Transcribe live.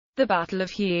The Battle of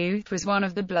Hue was one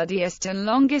of the bloodiest and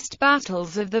longest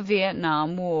battles of the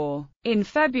Vietnam War. In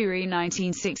February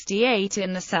 1968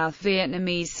 in the South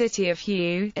Vietnamese city of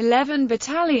Hue, 11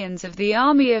 battalions of the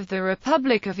Army of the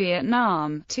Republic of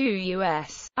Vietnam, 2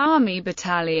 U.S. Army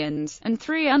battalions, and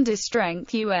 3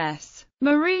 understrength U.S.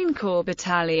 Marine Corps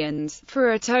battalions,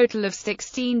 for a total of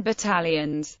 16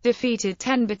 battalions, defeated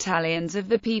 10 battalions of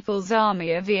the People's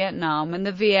Army of Vietnam and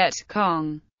the Viet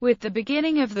Cong. With the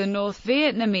beginning of the North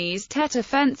Vietnamese Tet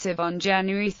Offensive on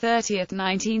January 30,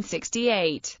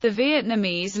 1968, the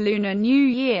Vietnamese Lunar New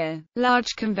Year,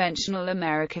 large conventional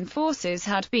American forces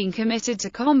had been committed to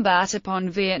combat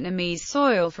upon Vietnamese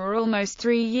soil for almost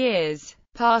 3 years.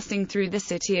 Passing through the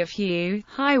city of Hue,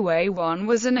 Highway 1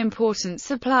 was an important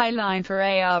supply line for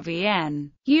ARVN,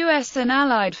 U.S. and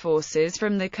Allied forces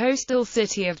from the coastal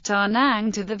city of Da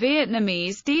Nang to the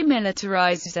Vietnamese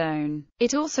demilitarized zone.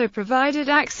 It also provided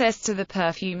access to the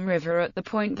Perfume River at the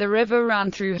point the river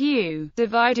ran through Hue,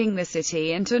 dividing the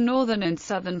city into northern and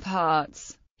southern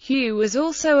parts. Hue was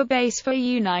also a base for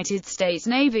United States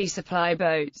Navy supply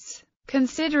boats.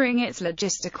 Considering its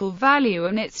logistical value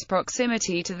and its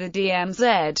proximity to the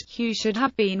DMZ, Hue should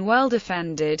have been well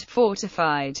defended,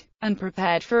 fortified, and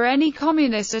prepared for any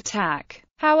communist attack.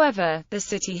 However, the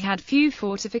city had few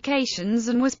fortifications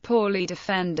and was poorly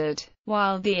defended.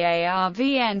 While the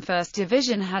ARVN 1st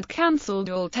Division had cancelled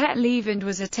all Tet leave and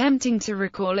was attempting to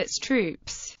recall its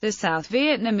troops, the South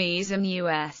Vietnamese and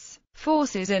U.S.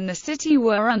 forces in the city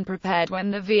were unprepared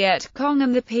when the Viet Cong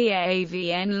and the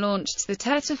PAVN launched the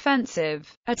Tet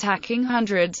Offensive, attacking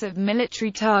hundreds of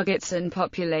military targets and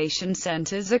population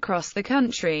centers across the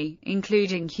country,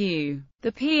 including Hue.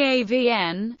 The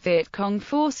PAVN, Viet Cong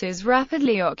forces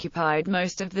rapidly occupied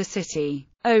most of the city.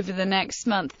 Over the next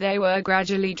month they were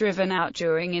gradually driven out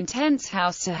during intense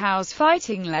house-to-house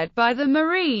fighting led by the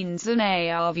Marines and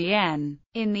ARVN.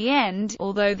 In the end,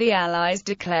 although the Allies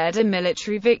declared a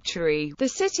military victory, the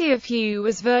city of Hue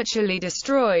was virtually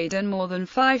destroyed and more than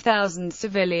 5,000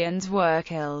 civilians were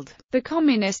killed. The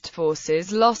Communist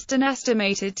forces lost an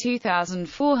estimated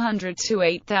 2,400 to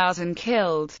 8,000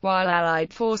 killed, while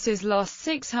Allied forces lost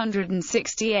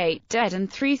 668 dead and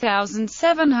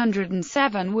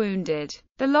 3,707 wounded.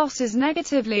 The losses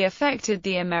negatively affected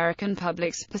the American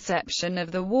public's perception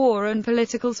of the war and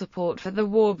political support for the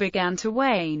war began to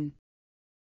wane.